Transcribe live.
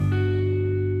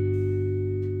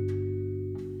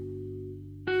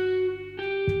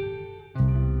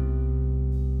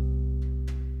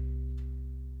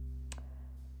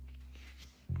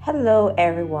Hello,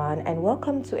 everyone, and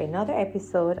welcome to another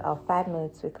episode of 5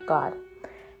 Minutes with God.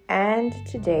 And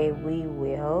today we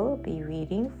will be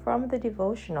reading from the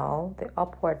devotional, The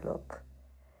Upward Look,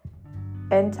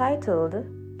 entitled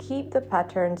Keep the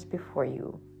Patterns Before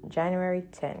You, January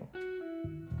 10.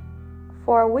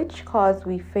 For which cause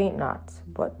we faint not,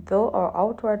 but though our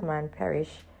outward man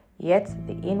perish, yet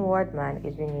the inward man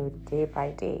is renewed day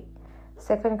by day.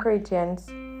 2 Corinthians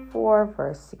 4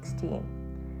 verse 16.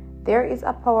 There is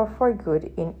a power for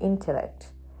good in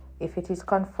intellect, if it is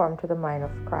conformed to the mind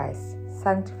of Christ,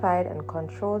 sanctified and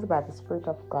controlled by the Spirit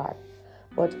of God.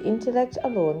 But intellect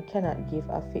alone cannot give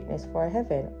a fitness for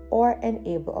heaven or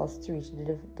enable us to reach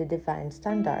the divine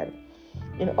standard.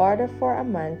 In order for a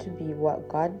man to be what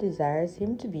God desires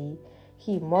him to be,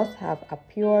 he must have a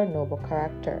pure, noble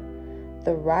character.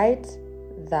 The right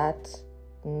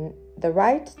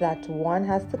that one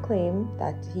has to claim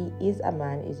that he is a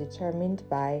man is determined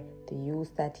by the use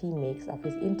that he makes of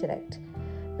his intellect.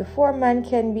 Before man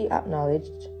can be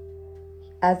acknowledged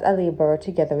as a laborer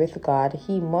together with God,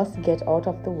 he must get out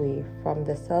of the way from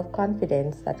the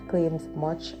self-confidence that claims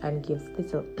much and gives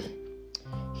little.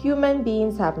 Human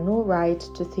beings have no right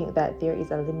to think that there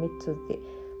is a limit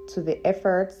to the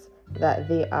efforts that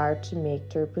they are to make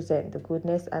to represent the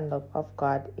goodness and love of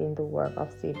God in the work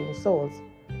of saving souls.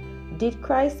 Did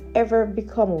Christ ever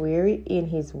become weary in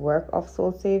his work of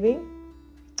soul saving?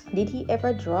 Did he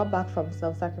ever draw back from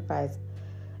self-sacrifice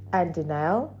and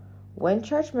denial? When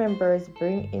church members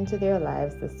bring into their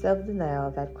lives the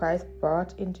self-denial that Christ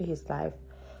brought into his life,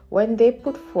 when they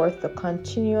put forth the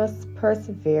continuous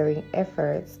persevering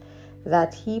efforts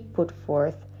that he put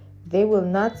forth, they will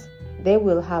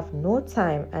have no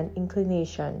time and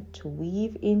inclination to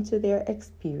weave into their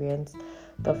experience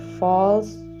the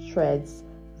false threads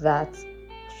that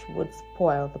would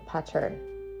spoil the pattern.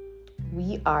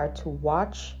 We are to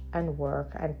watch and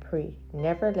work and pray,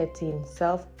 never letting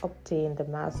self obtain the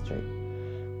mastery.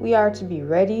 We are to be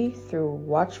ready through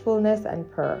watchfulness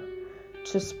and prayer,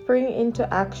 to spring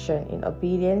into action in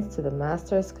obedience to the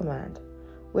Master's command.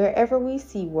 Wherever we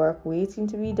see work waiting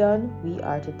to be done, we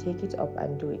are to take it up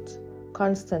and do it,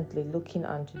 constantly looking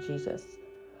unto Jesus.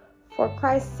 For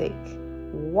Christ's sake,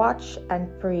 watch and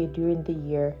pray during the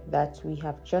year that we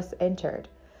have just entered.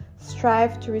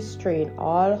 Strive to restrain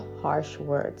all harsh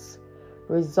words.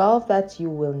 Resolve that you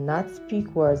will not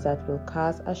speak words that will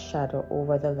cast a shadow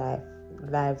over the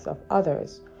lives of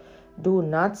others. Do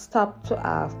not stop to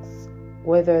ask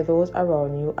whether those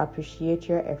around you appreciate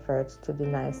your efforts to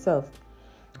deny self.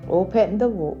 Open the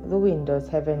windows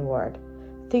heavenward.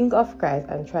 Think of Christ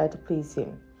and try to please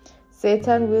him.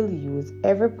 Satan will use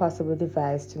every possible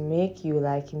device to make you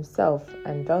like himself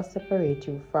and thus separate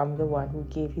you from the one who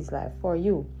gave his life for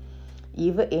you.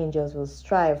 Evil angels will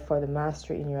strive for the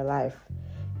mastery in your life.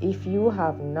 If you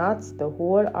have not the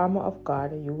whole armor of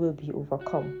God, you will be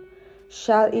overcome.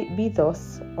 Shall it be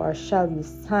thus, or shall you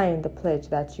sign the pledge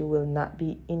that you will not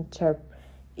be intemperate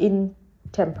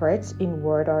in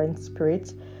word or in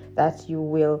spirit, that you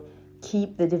will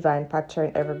keep the divine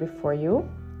pattern ever before you?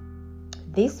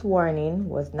 This warning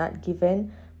was not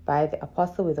given by the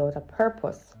apostle without a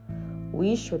purpose.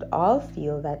 We should all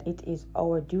feel that it is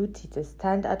our duty to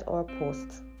stand at our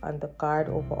posts on the guard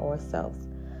over ourselves,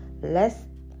 lest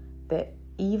the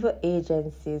evil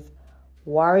agencies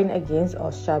warring against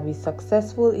us shall be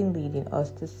successful in leading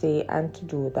us to say and to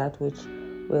do that which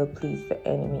will please the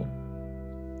enemy.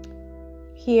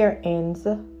 Here ends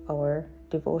our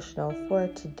devotional for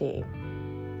today.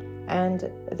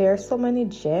 And there are so many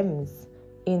gems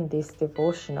in this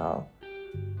devotional,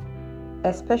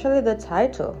 especially the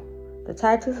title. The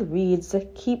title reads,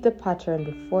 Keep the Pattern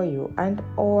Before You, and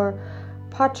our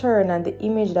pattern and the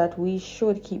image that we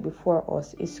should keep before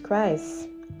us is Christ,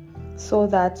 so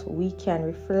that we can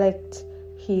reflect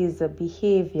his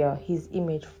behavior, his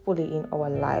image fully in our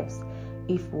lives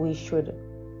if we should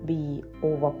be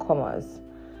overcomers.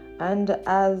 And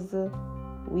as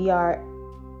we are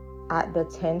at the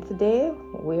 10th day,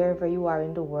 wherever you are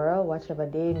in the world, whatever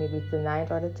day, maybe it's the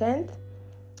 9th or the 10th,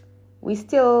 we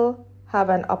still have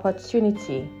an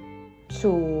opportunity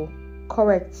to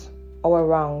correct our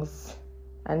wrongs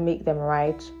and make them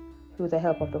right through the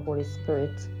help of the Holy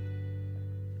Spirit.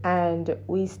 And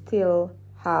we still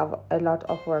have a lot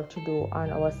of work to do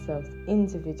on ourselves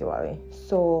individually.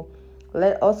 So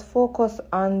let us focus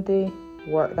on the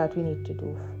work that we need to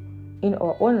do in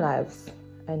our own lives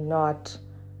and not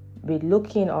be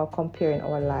looking or comparing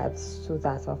our lives to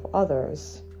that of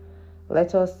others.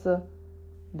 Let us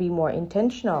be more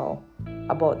intentional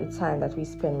about the time that we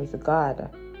spend with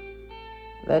God.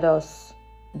 Let us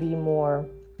be more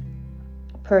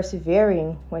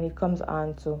persevering when it comes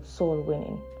on to soul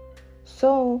winning.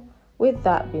 So, with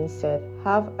that being said,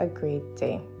 have a great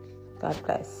day. God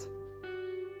bless.